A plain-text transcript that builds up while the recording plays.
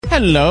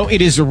Hello,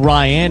 it is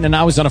Ryan, and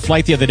I was on a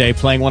flight the other day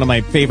playing one of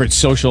my favorite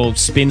social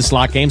spin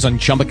slot games on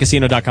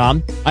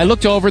ChumbaCasino.com. I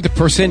looked over at the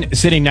person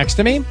sitting next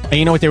to me, and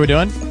you know what they were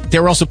doing? They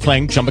were also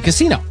playing Chumba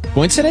Casino.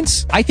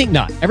 Coincidence? I think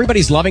not.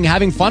 Everybody's loving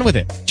having fun with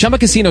it. Chumba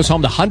Casino is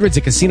home to hundreds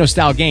of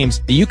casino-style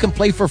games that you can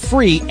play for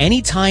free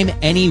anytime,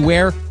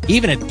 anywhere,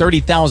 even at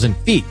 30,000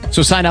 feet.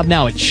 So sign up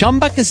now at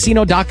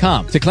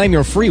ChumbaCasino.com to claim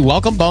your free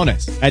welcome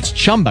bonus. That's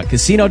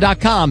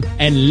ChumbaCasino.com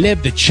and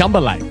live the Chumba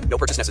life. No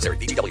purchase necessary.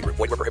 VGW. Void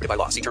where prohibited by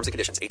law. See terms and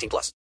conditions.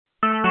 18+.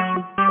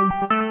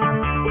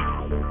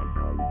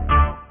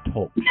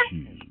 Talk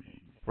shoes.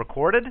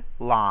 Recorded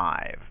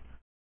live.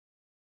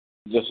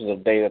 This is a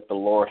day that the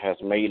Lord has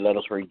made. Let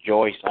us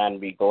rejoice and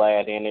be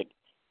glad in it.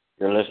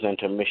 You're listening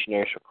to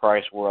Missionaries for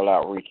Christ World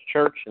Outreach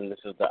Church, and this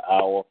is the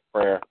hour of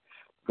prayer.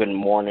 Good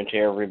morning to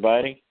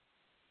everybody.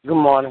 Good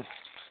morning.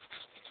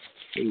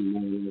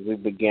 Amen. We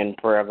begin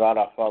prayer. God,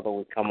 our Father,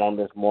 we come on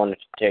this morning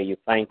to tell you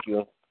thank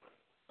you.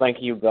 Thank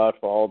you, God,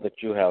 for all that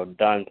you have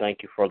done.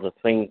 Thank you for the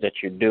things that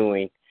you're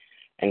doing.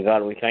 And,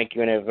 God, we thank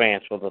you in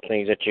advance for the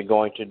things that you're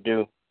going to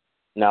do.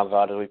 Now,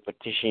 God, as we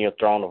petition your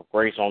throne of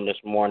grace on this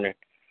morning,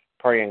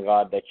 praying,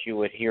 God, that you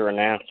would hear and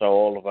answer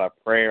all of our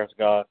prayers,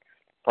 God,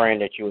 praying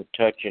that you would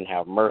touch and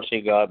have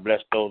mercy, God.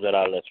 Bless those that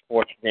are less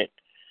fortunate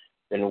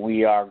than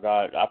we are,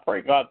 God. I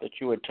pray, God, that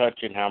you would touch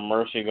and have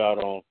mercy, God,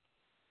 on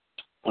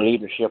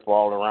leadership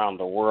all around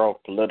the world,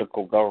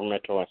 political,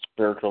 governmental, and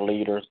spiritual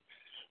leaders.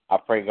 I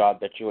pray, God,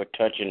 that you would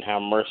touch and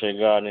have mercy,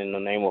 God, in the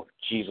name of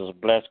Jesus.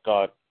 Bless,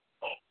 God,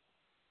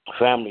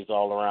 families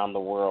all around the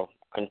world.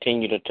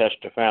 Continue to touch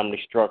the family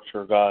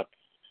structure, God,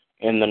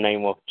 in the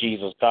name of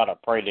Jesus. God, I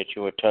pray that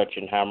you would touch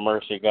and have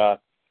mercy, God.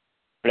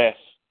 Bless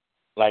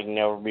like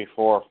never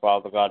before,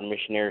 Father God,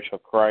 Missionaries for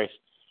Christ.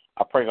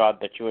 I pray, God,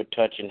 that you would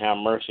touch and have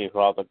mercy,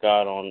 Father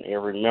God, on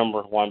every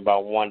member, one by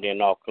one,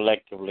 then all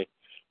collectively.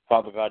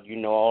 Father God, you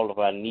know all of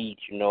our needs.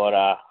 You know what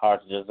our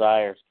heart's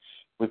desires.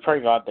 We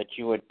pray, God, that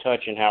you would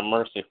touch and have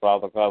mercy,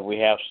 Father God. We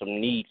have some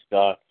needs,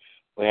 God.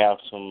 We have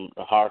some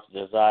heart's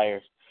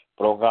desires.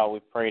 But, oh, God, we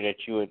pray that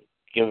you would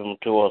give them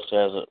to us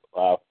as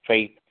our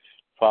faith,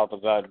 Father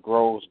God,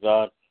 grows,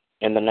 God,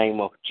 in the name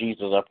of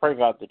Jesus. I pray,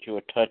 God, that you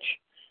would touch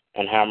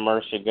and have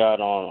mercy, God,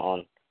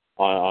 on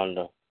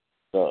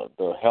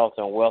the health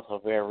and wealth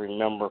of every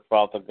member,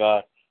 Father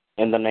God,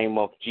 in the name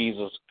of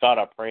Jesus. God,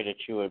 I pray that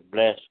you would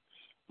bless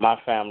my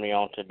family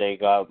on today,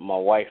 God, my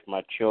wife,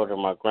 my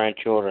children, my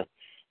grandchildren.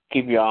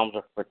 Keep your arms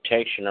of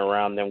protection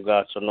around them,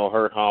 God, so no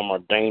hurt, harm, or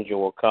danger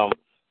will come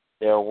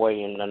their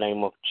way in the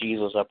name of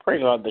Jesus. I pray,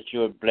 God, that you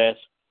would bless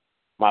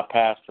my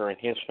pastor and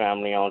his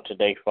family on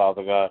today,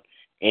 Father God.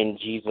 In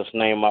Jesus'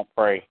 name I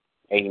pray.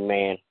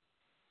 Amen.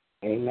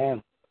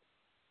 Amen.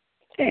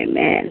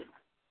 Amen.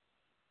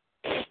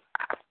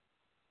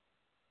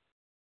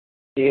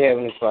 Dear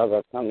Heavenly Father,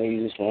 I come to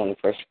you this morning,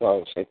 first of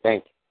all, to say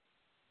thank you.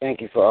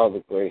 Thank you for all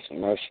the grace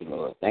and mercy,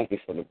 Lord. Thank you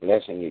for the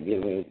blessing you're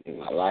giving in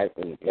my life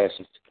and the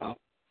blessings to come.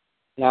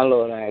 Now,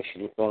 Lord, I ask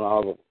you to look on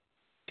all the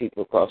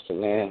people across the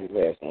land who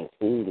has no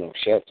food, no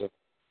shelter.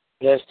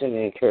 Bless them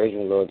and encourage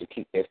them, Lord, to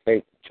keep their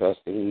faith and trust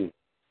in you.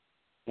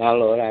 Now,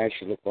 Lord, I ask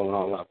you to look on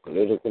all our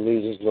political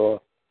leaders, Lord.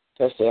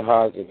 Touch their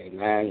hearts and their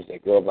minds as they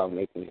go about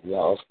making these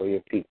laws for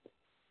your people.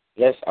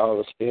 Bless all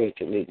the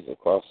spiritual leaders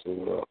across the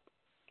world.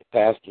 The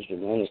pastors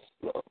and ministers,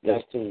 Lord.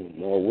 Bless them with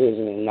more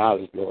wisdom and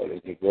knowledge, Lord,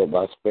 as they go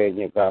about spreading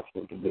your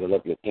gospel to build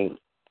up your kingdom.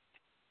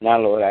 Now,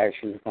 Lord, I ask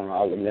you to look on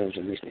all the members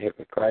of Missionaries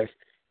for Christ.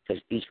 Touch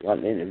each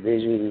one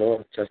individually,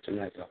 Lord. Touch them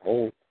as a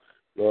whole.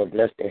 Lord,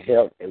 bless their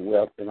health, their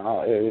wealth, in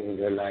all areas of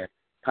their life.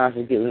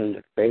 Constantly giving them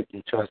the faith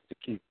and trust to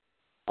keep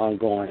on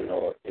going,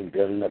 Lord, and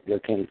building up your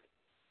kingdom.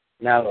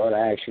 Now, Lord,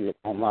 I ask you to look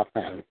on my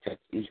family. Touch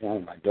each one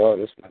of my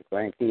daughters, my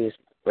grandkids,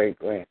 my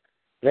great-grand.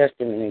 Bless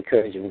them and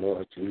encourage them,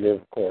 Lord, to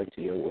live according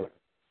to your word.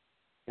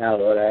 Now,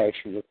 Lord, I ask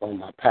you to look on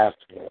my pastor,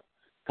 Lord.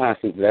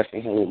 Constantly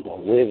blessing him with more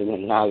wisdom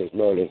and knowledge,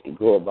 Lord, as he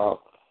go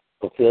about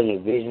fulfilling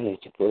the vision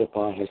that you put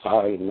upon his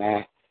heart and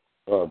mind.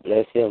 Lord,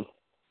 bless him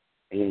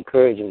and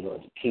encourage him,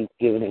 Lord, to keep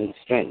giving him the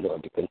strength,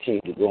 Lord, to continue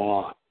to go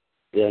on,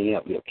 building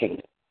up your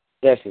kingdom.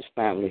 Bless his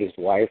family, his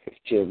wife, his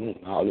children,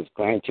 and all his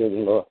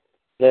grandchildren, Lord.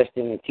 Bless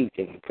them and keep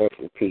them in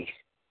perfect peace.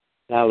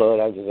 Now,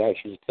 Lord, I just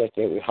ask you to touch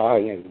every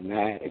heart and every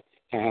mind at this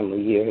time of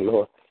year,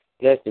 Lord.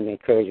 Bless them and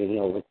encourage them to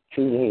know what the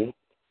true meaning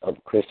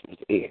of Christmas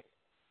is.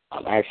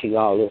 I'm asking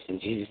all this in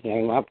Jesus'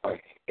 name I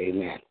pray.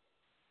 Amen.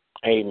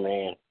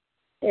 Amen.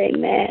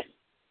 Amen.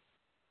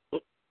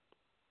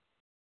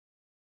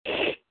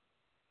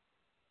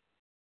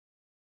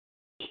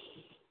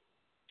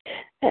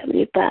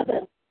 Heavenly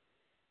Father,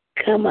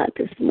 come out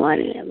this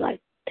morning and like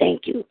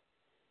thank you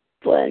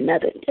for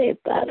another day,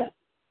 Father.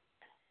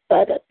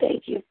 Father,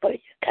 thank you for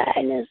your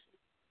kindness.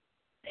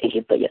 Thank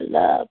you for your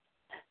love.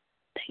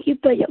 Thank you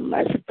for your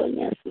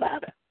mercifulness,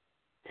 Father.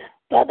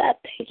 Father, I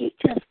thank you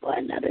just for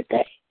another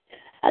day.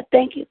 I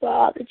thank you for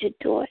all that you're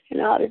doing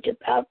and all that you're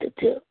about to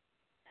do.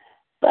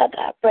 Father,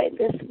 I pray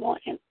this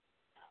morning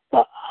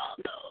for all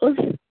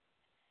those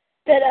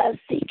that are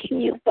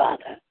seeking you,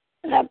 Father.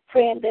 And I'm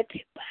praying that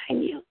they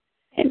find you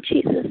in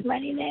Jesus'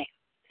 mighty name.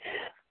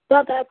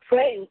 Father, I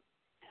pray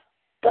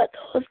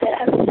those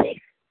that are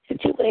sick,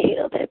 that you will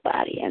heal their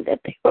body and that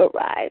they will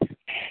rise and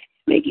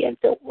begin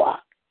to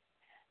walk.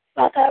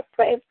 Father, I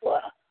pray for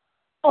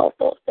all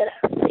those that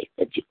are sick,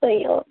 that you will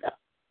heal them,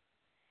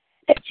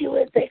 that you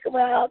will take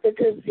away all the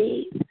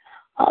disease,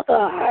 all the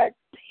heart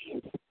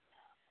pains,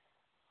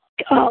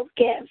 all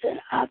cancer and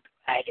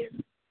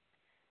arthritis.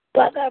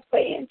 Father, I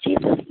pray in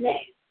Jesus'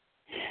 name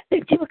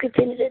that you will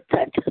continue to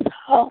touch us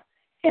all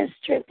and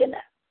strengthen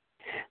us.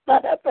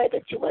 Father, I pray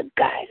that you will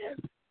guide us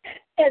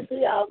as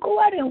we all go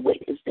out and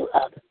witness to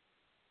others.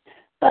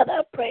 Father,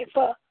 I pray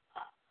for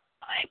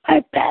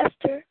my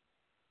pastor,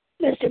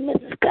 Mr. and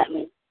Mrs.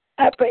 Cummings.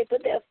 I pray for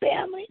their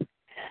families.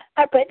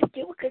 I pray that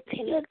you will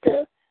continue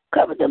to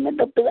cover them in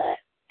the blood.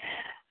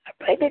 I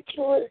pray that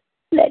you will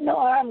let no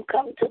harm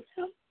come to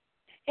them.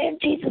 In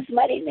Jesus'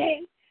 mighty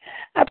name,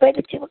 I pray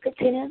that you will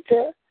continue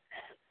to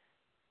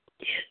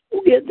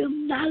give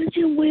them knowledge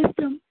and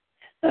wisdom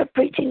of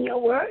preaching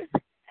your words.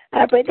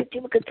 I pray that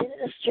you will continue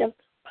to strengthen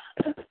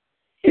them, Father.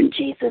 In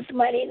Jesus'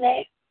 mighty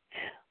name.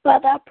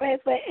 Father, I pray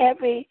for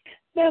every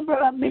member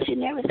of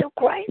Missionaries of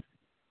Christ,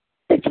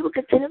 that you will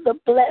continue to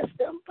bless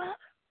them, Father,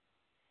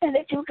 and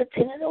that you will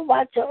continue to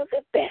watch over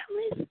their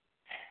families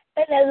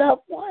and their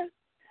loved ones.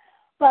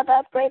 Father,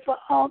 I pray for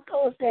all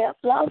those that have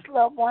lost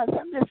loved ones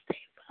on this day,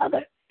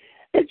 Father,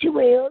 that you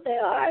will heal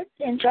their hearts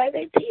and dry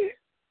their tears.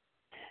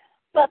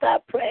 Father, I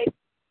pray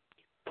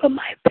for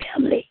my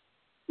family,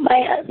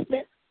 my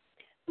husband,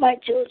 my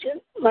children,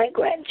 my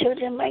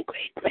grandchildren, my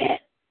great-grand.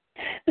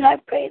 And I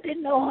pray that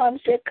no harm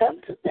shall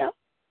come to them,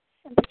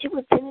 and that you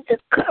will continue to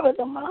cover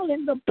them all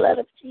in the blood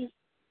of Jesus.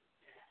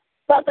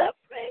 Father,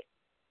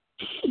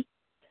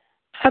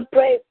 I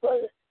pray for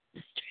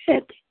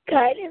strength and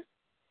guidance,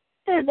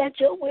 and that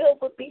your will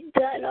will be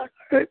done on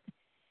earth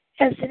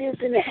as it is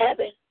in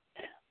heaven.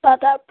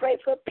 Father, I pray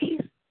for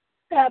peace,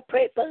 and I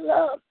pray for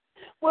love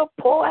will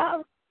pour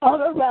out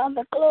all around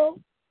the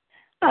globe.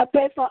 I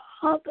pray for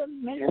all the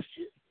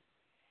ministers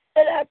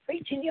that are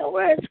preaching your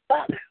words,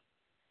 Father.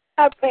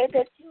 I pray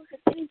that you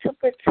continue to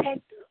protect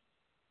them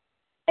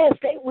as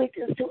they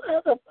witness to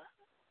other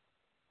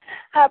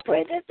Father. I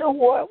pray that the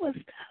war will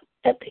stop,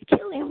 that the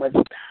killing will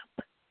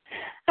stop.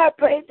 I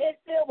pray that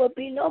there will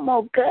be no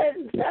more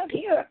guns out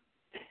here.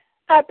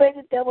 I pray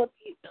that there will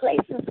be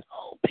places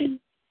open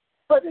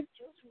for the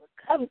Jews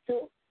to come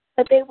to,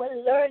 that they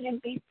will learn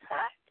and be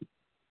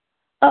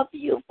taught of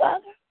you,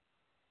 Father.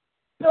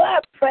 So I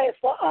pray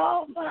for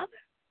all, Father,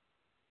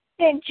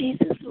 in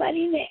Jesus'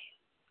 mighty name.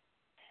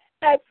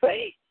 I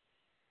pray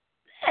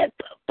that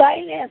the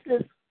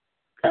finances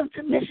come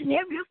to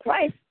Missionary of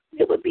Christ,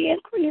 it will be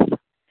increased.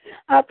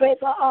 I pray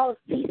for all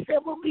seats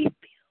that will be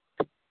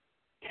filled.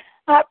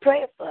 I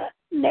pray for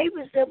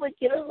neighbors that will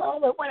get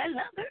along with one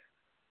another.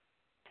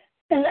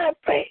 And I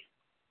pray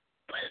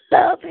for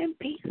love and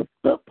peace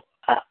will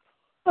pour out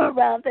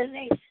around the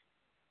nation.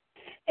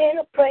 And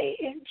I pray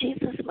in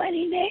Jesus'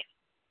 mighty name.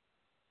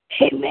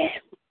 Amen.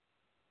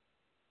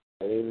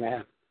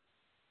 Amen.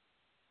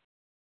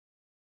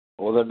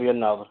 Will there be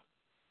another?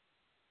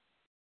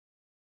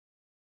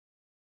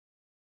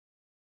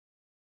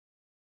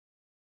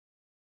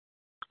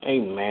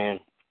 Amen.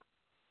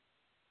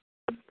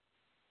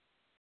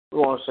 We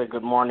want to say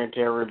good morning to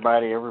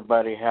everybody.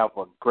 Everybody have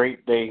a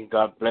great day.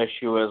 God bless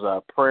you as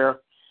our prayer.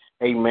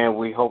 Amen.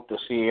 We hope to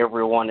see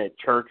everyone at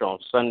church on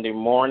Sunday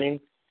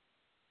morning.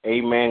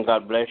 Amen.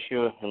 God bless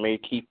you and may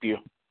He keep you.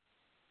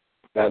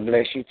 God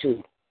bless you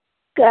too.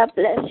 God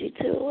bless you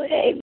too.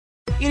 Amen.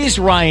 It is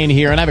Ryan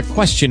here, and I have a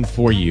question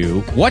for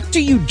you. What do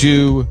you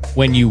do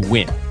when you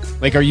win?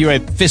 Like, are you a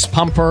fist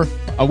pumper,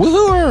 a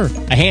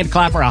woohooer, a hand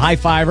clapper, a high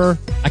fiver?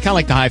 I kind of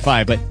like the high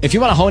five, but if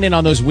you want to hone in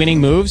on those winning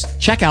moves,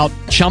 check out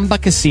Chumba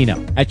Casino.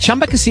 At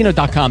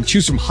ChumbaCasino.com,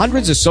 choose from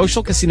hundreds of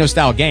social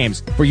casino-style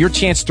games for your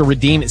chance to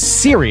redeem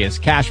serious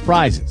cash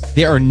prizes.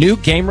 There are new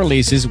game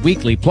releases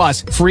weekly,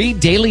 plus free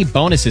daily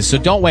bonuses. So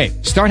don't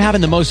wait. Start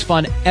having the most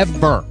fun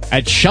ever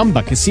at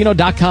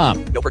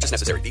ChumbaCasino.com. No purchase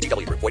necessary.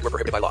 VGW Group. Void where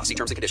prohibited by law. See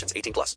terms and conditions. 18+.